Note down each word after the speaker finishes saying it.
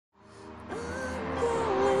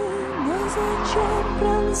зачем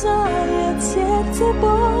пронзает сердце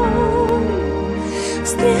боль?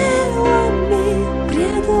 Стрелами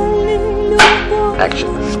предали любовь.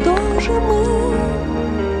 Что же мы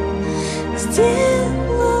сделали?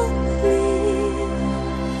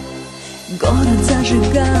 Город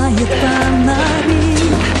зажигает фонари,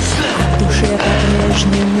 а в душе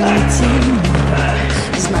по-прежнему темно.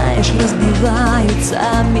 Знаешь, разбиваются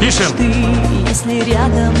мечты, если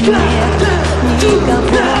рядом нет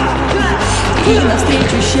никого. И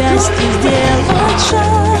навстречу счастью сделать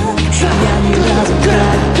шаг я ни разу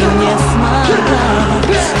так не смогла.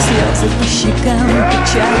 Слезы по щекам,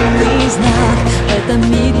 печальный знак. В этом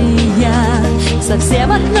мире я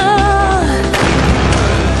совсем одна.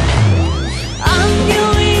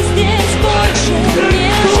 Ангелы здесь больше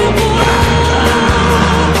не живут.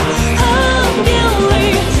 Ангелы,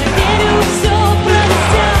 верю, все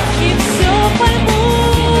простят и все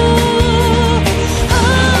поймут.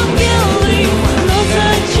 Ангелы, но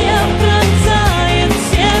зачем пронзает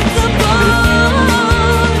сердце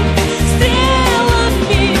боль?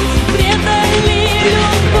 Стрелами предали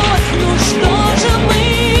любовь. Ну что же мы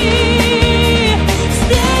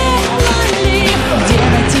сделали? Где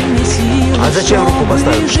найти мне силы, А зачем руку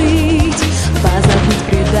поставить? чтобы жить, позабыть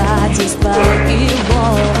предательство и